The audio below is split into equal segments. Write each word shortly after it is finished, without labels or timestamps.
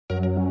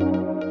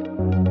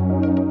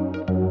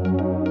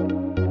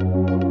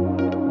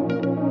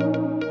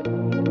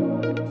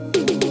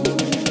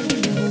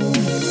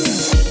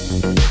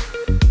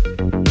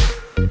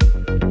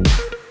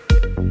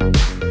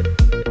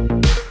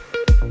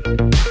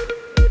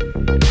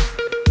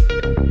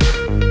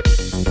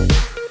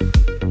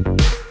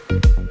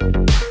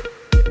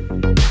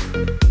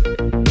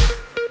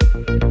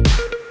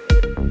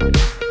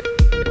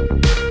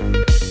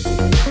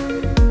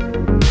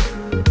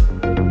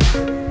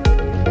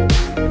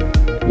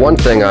One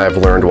thing I have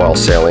learned while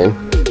sailing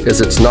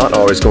is it's not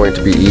always going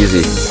to be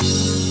easy.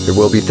 There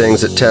will be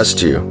things that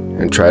test you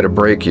and try to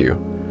break you,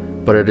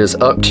 but it is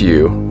up to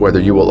you whether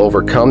you will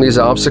overcome these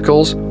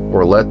obstacles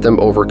or let them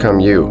overcome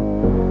you.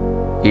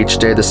 Each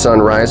day the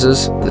sun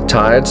rises, the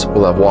tides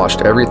will have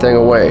washed everything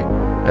away,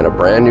 and a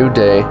brand new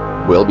day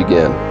will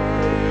begin.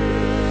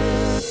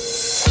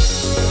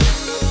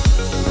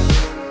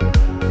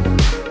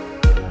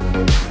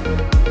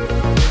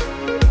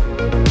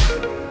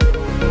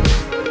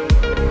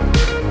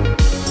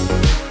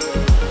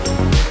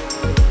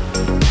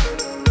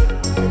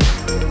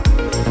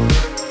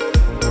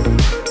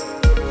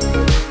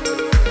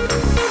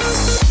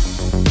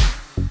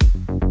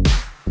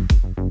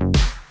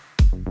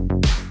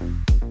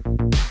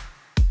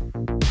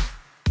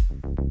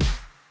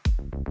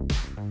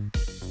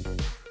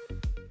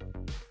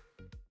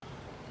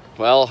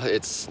 Well,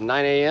 it's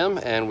 9 a.m.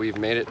 and we've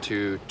made it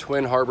to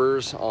Twin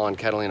Harbors on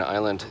Catalina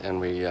Island, and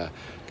we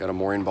got a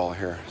mooring ball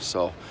here.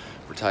 So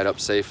we're tied up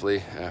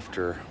safely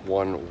after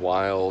one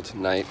wild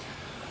night.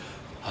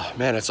 Oh,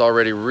 man, it's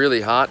already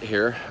really hot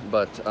here,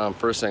 but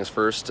first things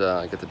first,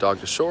 get the dog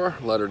to shore,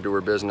 let her do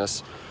her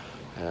business,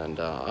 and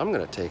I'm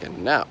gonna take a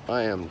nap.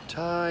 I am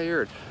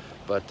tired,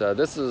 but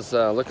this is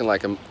looking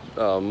like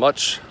a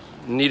much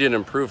needed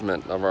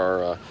improvement of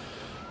our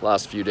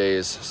last few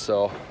days.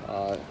 So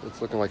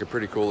it's looking like a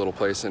pretty cool little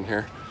place in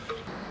here.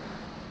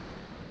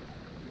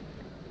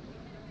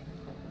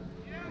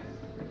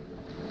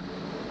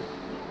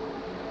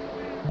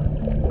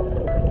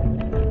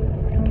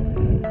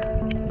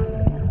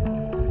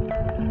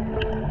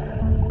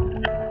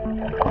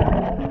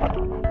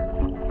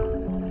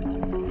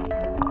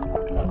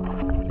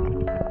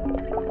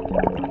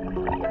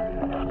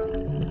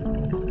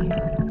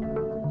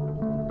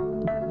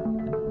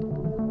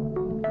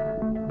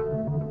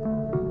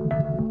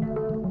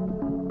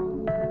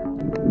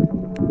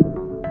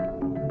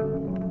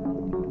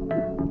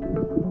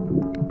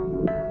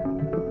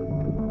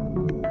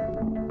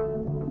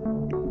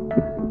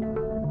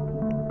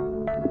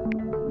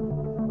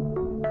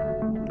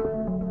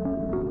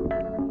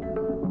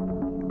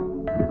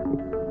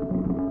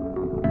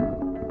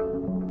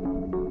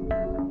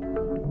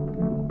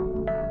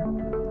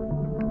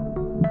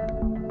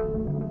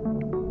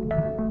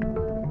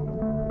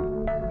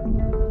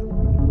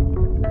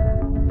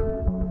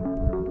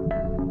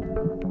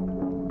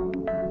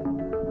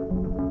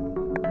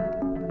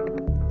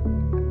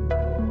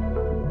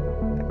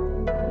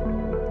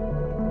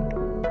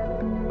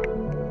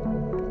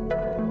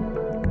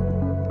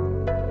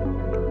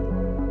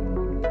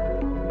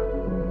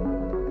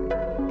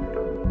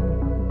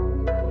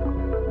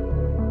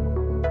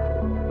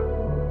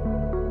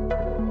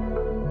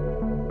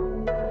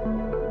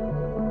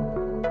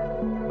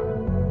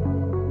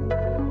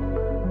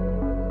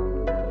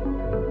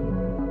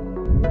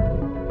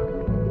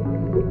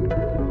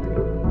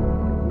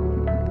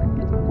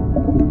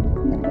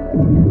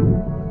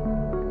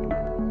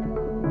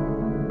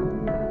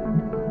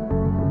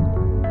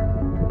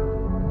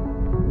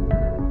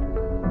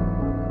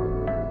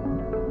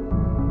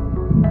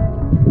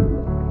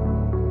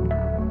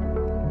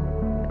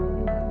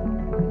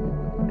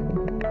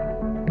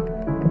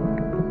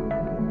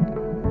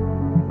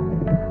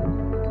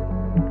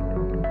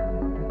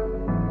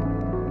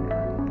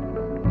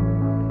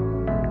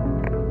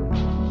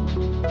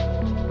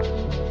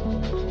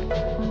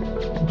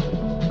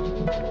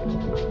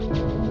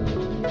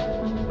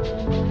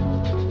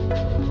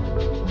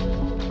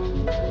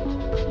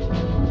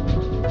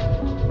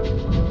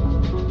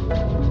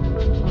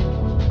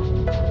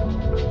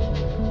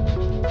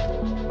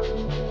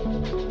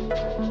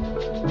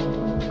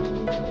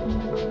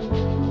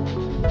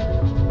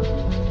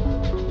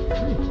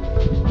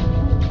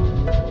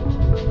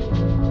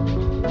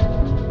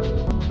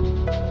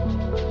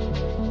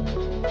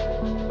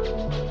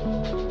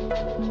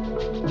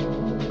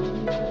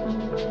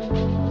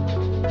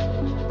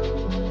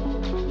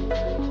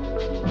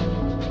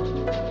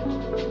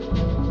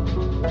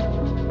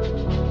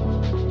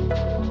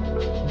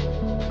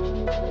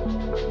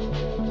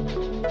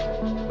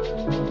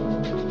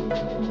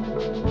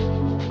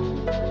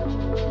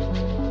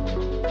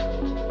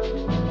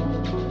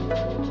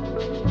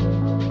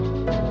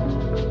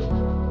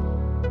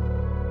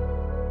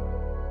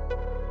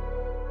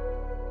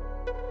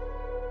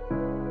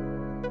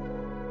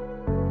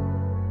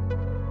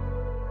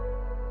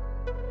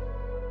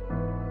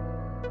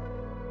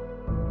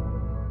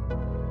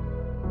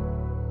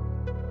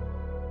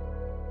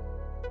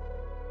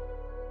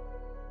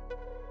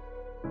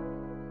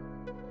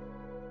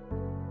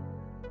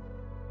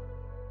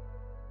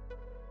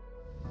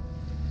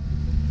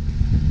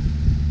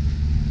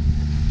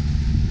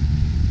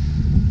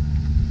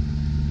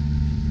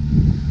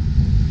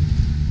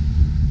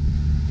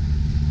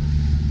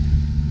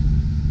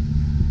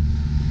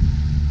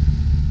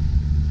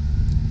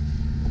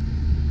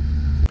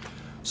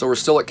 So we're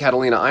still at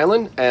Catalina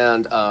Island,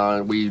 and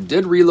we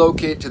did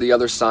relocate to the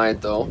other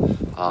side though.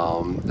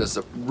 This is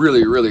a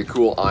really, really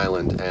cool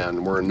island,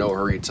 and we're in no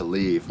hurry to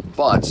leave.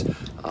 But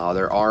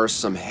there are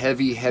some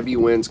heavy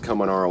winds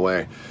coming our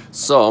way.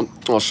 So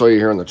I'll show you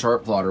here on the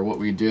chart plotter. What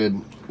we did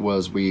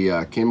was we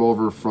came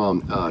over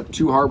from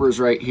 2 harbors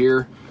right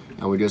here,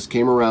 and we just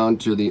came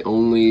around to the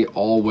only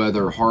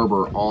all-weather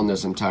harbor on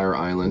this entire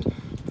island,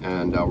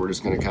 and we're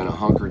just going to kind of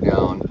hunker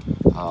down.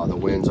 The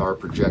winds are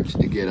projected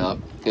to get up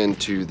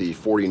into the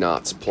 40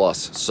 knots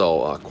plus,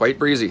 so quite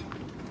breezy.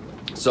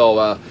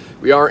 So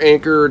we are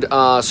anchored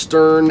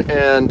stern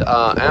and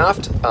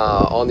aft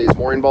on these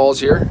mooring balls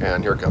here,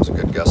 and here comes a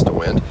good gust of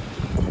wind.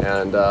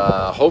 And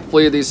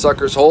hopefully these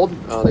suckers hold.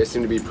 They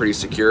seem to be pretty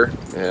secure,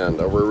 and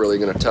we're really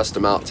going to test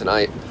them out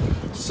tonight.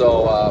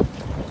 So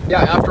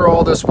yeah, after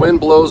all this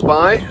wind blows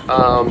by,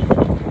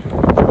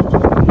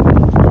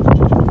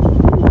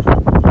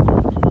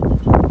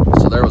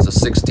 so there was a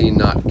 16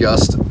 knot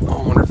gust.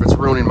 Oh, I wonder if it's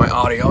ruining my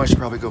audio. I should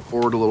probably go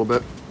forward a little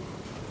bit.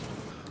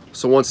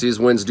 So once these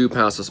winds do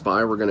pass us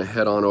by, we're going to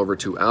head on over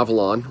to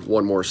Avalon,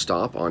 one more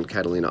stop on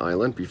Catalina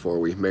Island before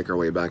we make our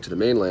way back to the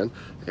mainland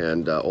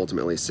and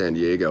ultimately San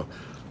Diego.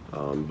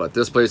 But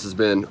this place has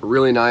been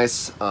really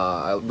nice.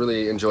 I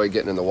really enjoy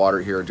getting in the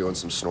water here, doing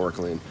some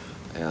snorkeling,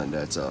 and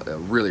it's a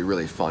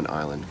really fun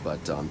island.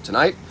 But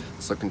tonight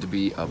it's looking to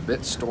be a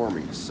bit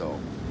stormy, so.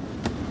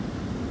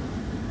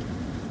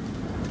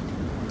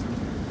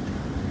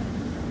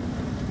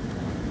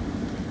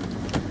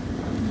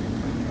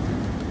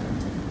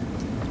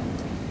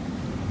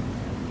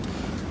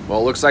 Well,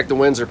 it looks like the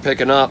winds are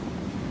picking up,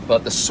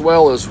 but the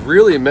swell is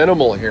really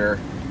minimal here.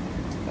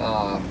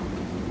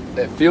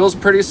 It feels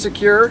pretty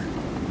secure.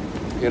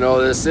 You know,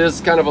 this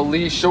is kind of a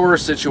lee shore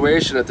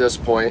situation at this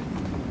point.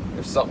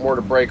 If something were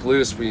to break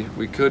loose,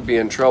 we could be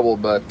in trouble,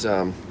 but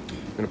I'm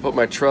gonna put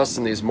my trust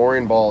in these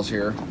mooring balls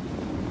here.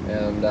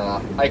 And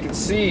I can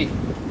see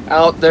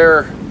out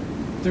there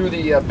through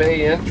the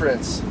bay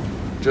entrance,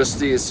 just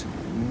these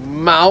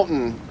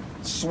mountain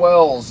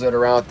swells that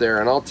are out there.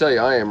 And I'll tell you,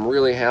 I am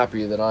really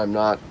happy that I'm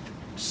not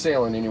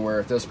sailing anywhere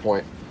at this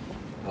point.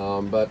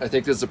 But I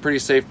think this is a pretty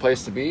safe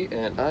place to be,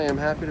 and I am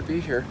happy to be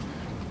here.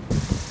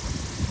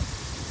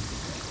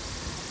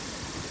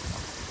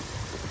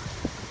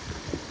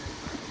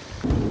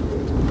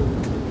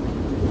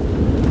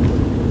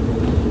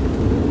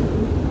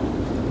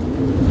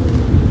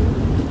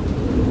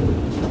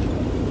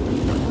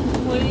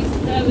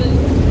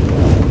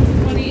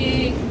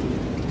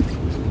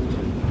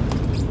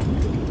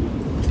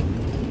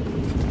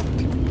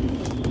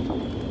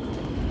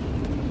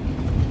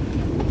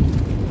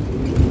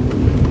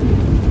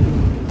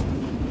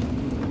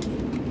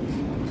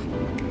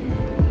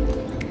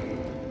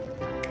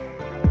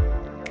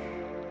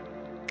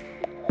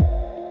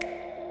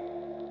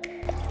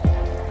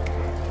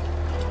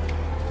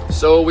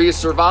 So we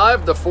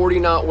survived the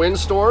 40-knot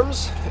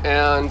windstorms,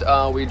 and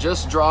we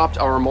just dropped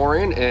our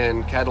mooring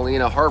in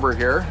Catalina Harbor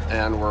here,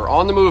 and we're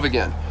on the move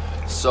again.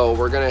 So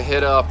we're gonna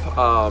hit up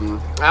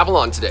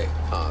Avalon today.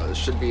 This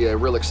should be a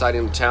real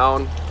exciting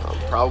town,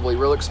 probably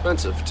real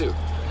expensive too,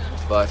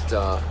 but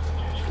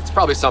it's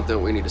probably something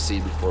that we need to see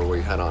before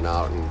we head on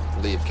out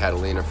and leave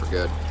Catalina for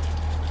good.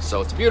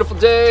 So it's a beautiful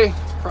day,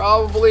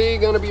 probably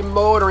gonna be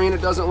motoring.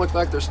 It doesn't look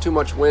like there's too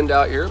much wind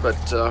out here,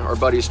 but our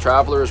buddy's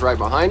Traveler is right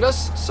behind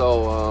us,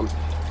 so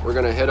we're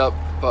gonna hit up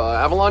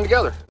Avalon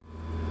together.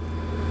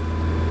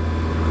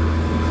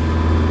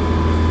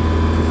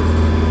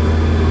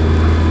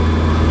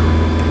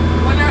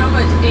 Wonder how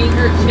much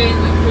anchor chain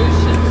the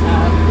cruise ships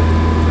have.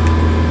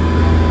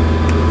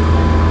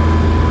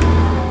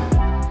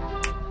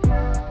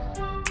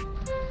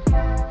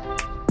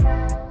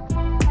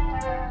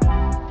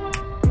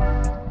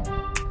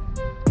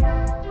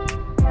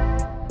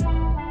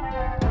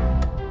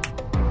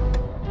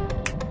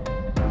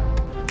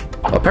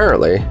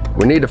 Apparently,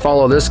 we need to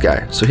follow this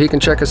guy so he can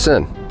check us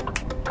in.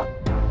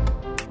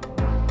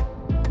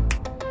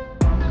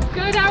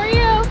 Good, how are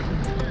you?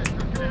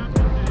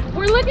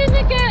 We're looking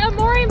to get a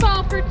mooring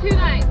ball for 2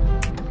 nights.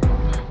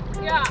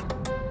 Yeah.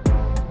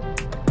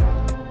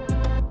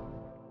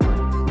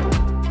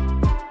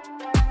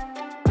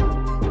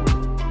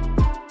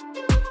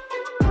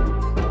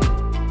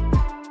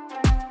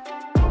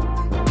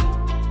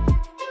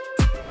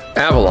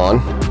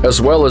 Avalon,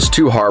 as well as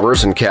 2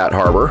 harbors in Cat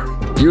Harbor,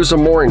 use a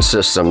mooring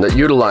system that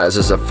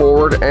utilizes a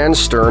forward and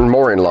stern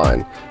mooring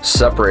line,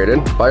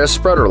 separated by a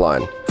spreader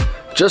line.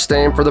 Just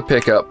aim for the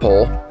pickup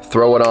pole,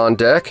 throw it on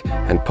deck,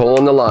 and pull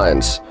in the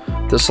lines.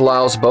 This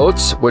allows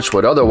boats, which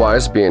would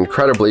otherwise be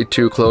incredibly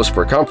too close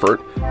for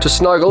comfort, to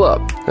snuggle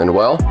up and,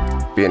 well,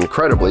 be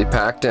incredibly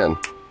packed in.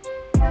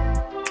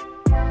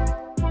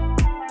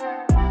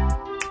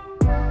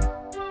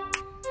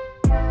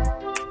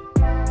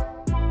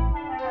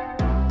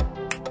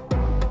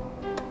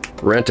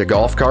 Rent a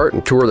golf cart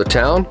and tour the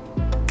town?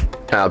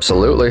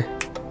 Absolutely.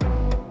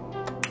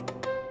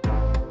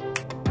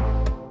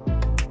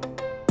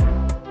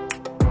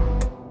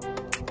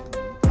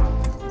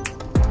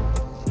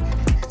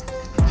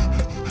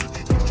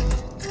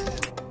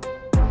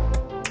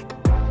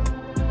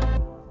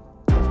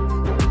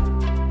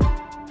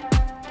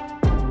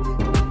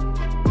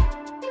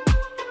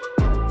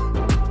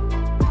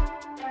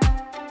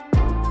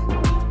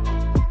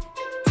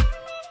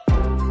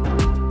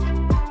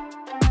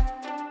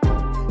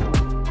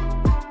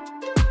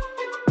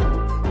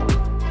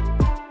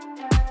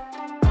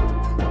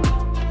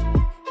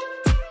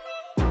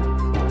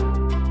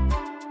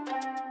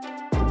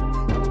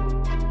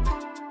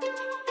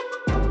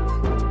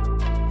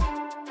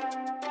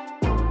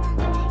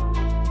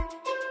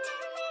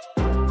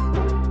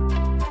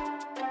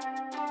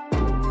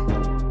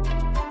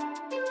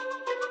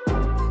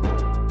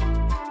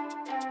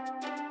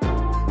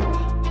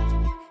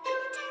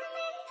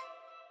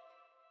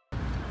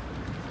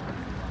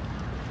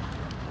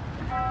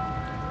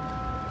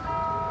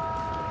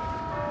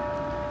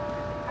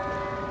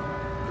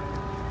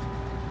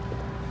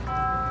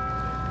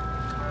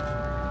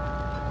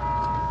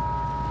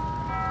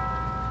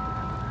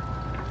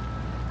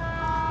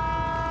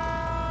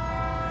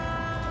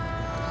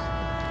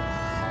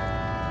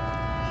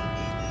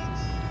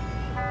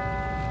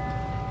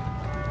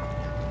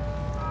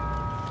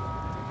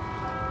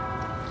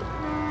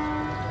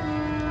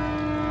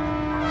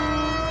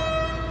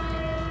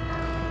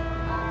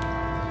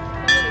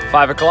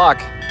 Five o'clock.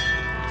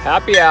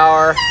 Happy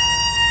hour.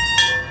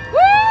 Woo!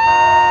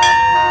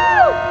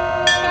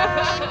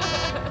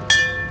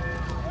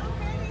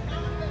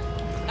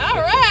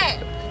 All right.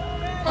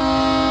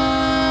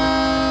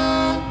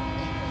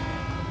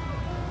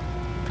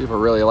 People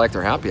really like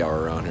their happy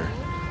hour around here.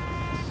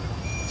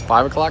 It's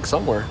 5 o'clock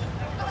somewhere.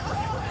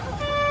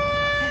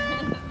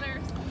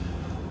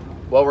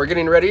 Well, we're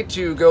getting ready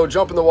to go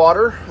jump in the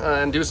water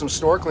and do some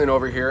snorkeling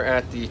over here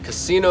at the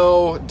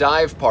Casino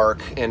Dive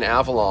Park in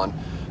Avalon.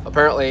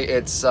 Apparently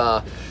it's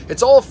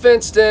all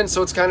fenced in,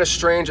 so it's kind of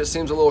strange. It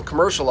seems a little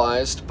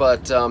commercialized,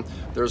 but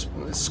there's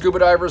scuba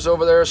divers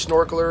over there,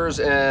 snorkelers,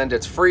 and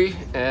it's free.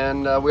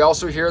 And we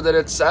also hear that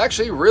it's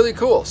actually really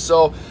cool.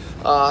 So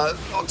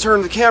I'll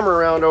turn the camera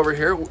around over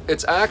here.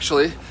 It's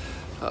actually,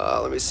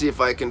 let me see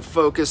if I can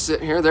focus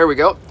it here. There we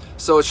go.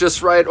 So it's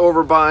just right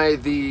over by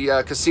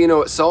the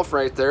casino itself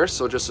right there.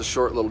 So just a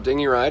short little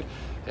dinghy ride.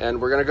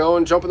 And we're gonna go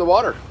and jump in the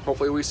water.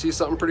 Hopefully we see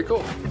something pretty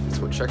cool. Let's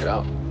go check it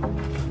out.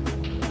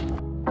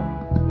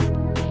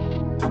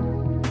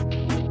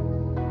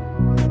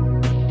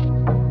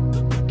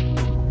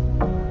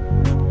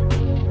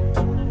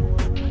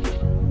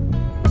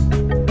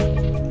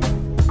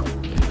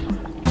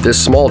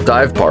 This small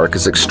dive park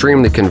is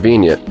extremely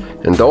convenient,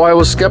 and though I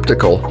was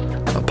skeptical,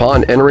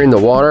 upon entering the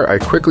water I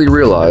quickly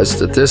realized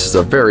that this is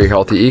a very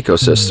healthy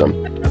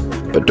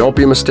ecosystem. But don't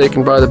be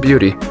mistaken by the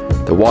beauty,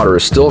 the water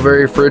is still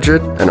very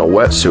frigid and a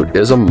wetsuit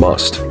is a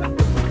must.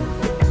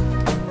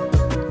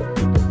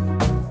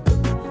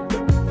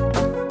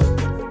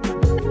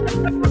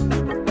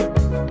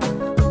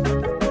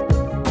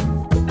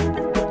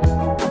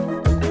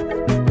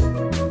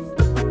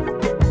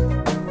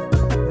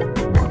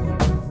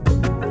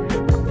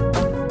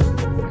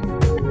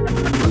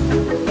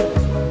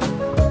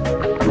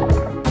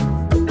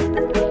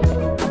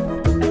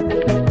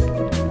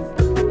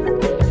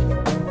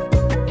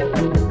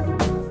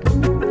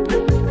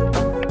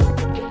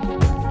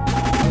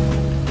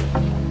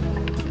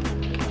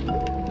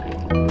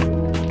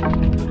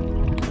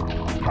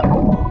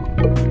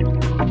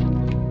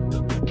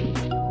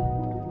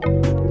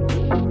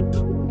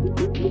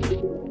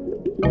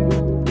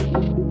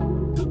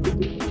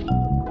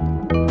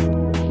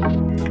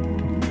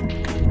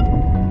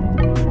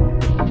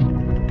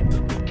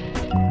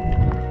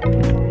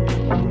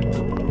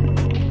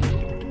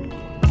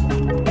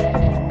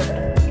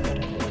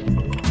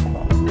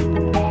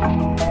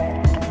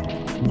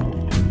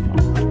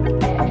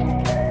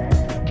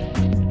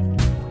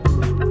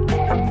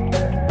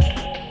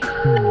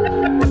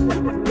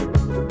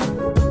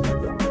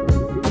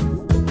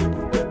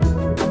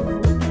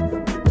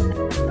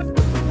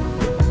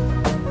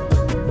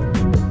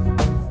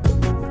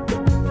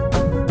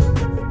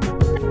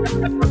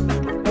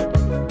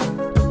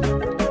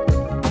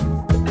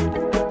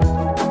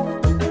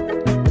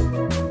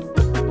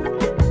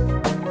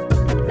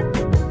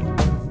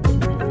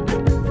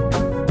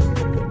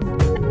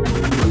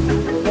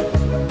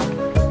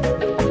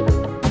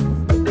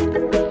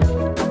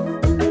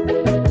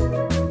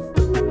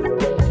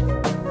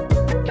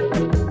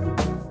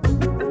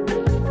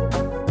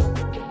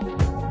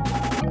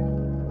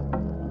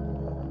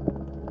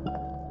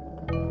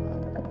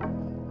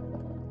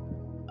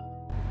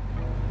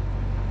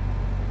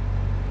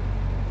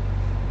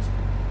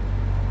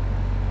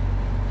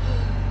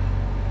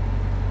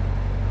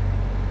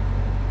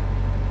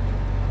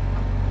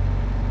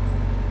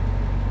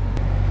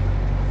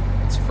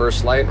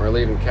 First light, and we're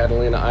leaving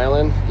Catalina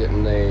Island,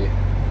 getting a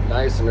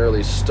nice and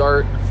early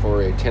start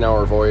for a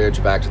 10-hour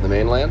voyage back to the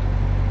mainland,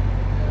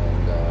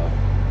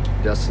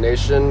 and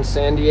destination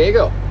San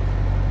Diego.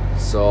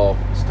 So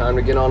it's time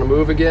to get on the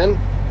move again.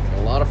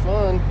 A lot of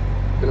fun.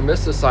 Gonna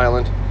miss this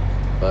island,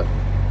 but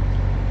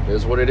it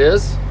is what it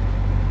is,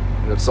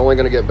 and it's only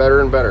gonna get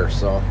better and better.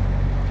 So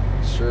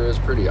it sure is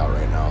pretty out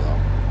right now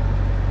though.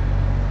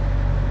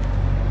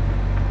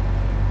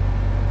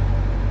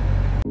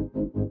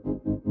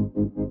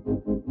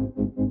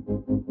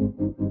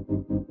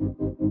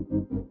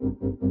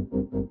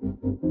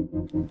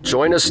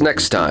 Join us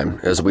next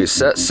time as we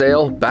set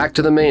sail back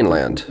to the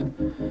mainland.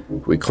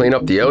 We clean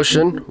up the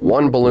ocean,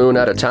 one balloon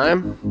at a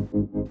time,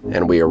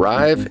 and we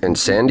arrive in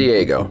San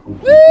Diego.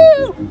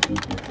 Woo!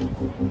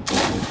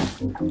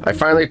 I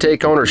finally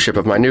take ownership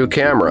of my new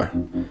camera,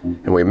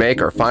 and we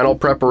make our final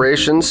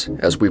preparations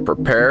as we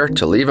prepare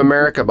to leave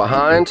America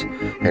behind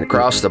and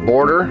cross the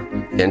border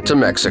into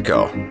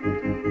Mexico.